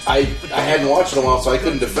 I hadn't watched it in a while, so I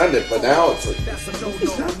couldn't defend it. But now it's like,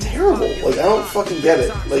 it's not terrible. Like I don't fucking get it.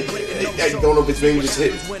 Like I don't know if it's maybe just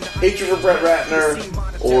hatred for Brett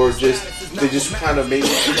Ratner, or just they just kind of maybe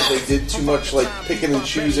they did too much like picking and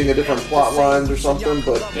choosing a different plot lines or something.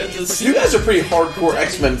 But you guys are pretty hardcore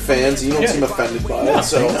X-Men fans, and you don't seem offended by it.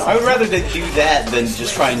 So I would rather they do that than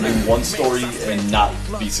just try and do one story and not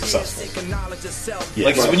be successful. Yeah.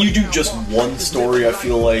 Like, 'cause when you do just one story, I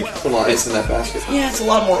feel like it's in that basket. Yeah, it's a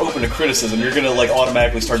lot more open to criticism. You're gonna like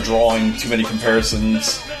automatically start drawing too many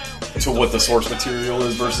comparisons to what the source material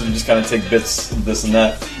is versus just kind of take bits of this and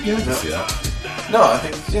that. Yeah, I can see that. No, I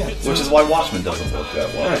think Which is why Watchmen doesn't work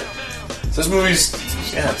that well. Right. So this movie's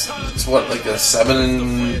it's what, like a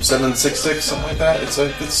 7.66, something like that. It's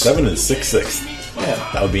 7 and 6/6. Yeah,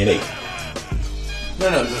 that would be an 8.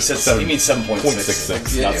 No, He said you mean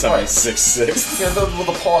 7.66, Yeah, not right. 7.66. Yeah, the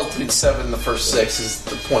pause between 7 and the first 6 is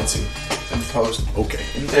the points in post. Okay.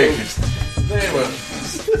 Anyway,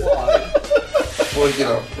 well, you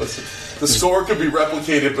know, listen. The score could be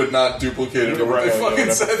replicated but not duplicated. Or what they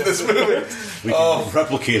fucking said in this movie. We can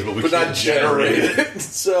replicate it, but we but can't not generate it.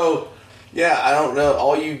 So, yeah, I don't know.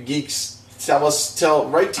 All you geeks,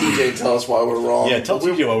 write TJ and tell us why we're wrong. Yeah, tell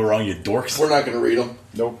TJ why we're wrong, you dorks. We're not going to read them.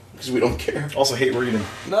 Nope. because we don't care. Also hate reading.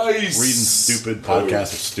 Nice. Reading stupid.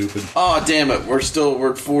 Podcasts are stupid. Oh, damn it.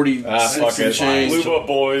 We're at 46 Fuck and it. change. Lube up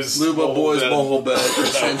boys. Lube up boys, Bed. boho bed,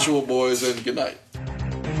 sensual boys, and good night.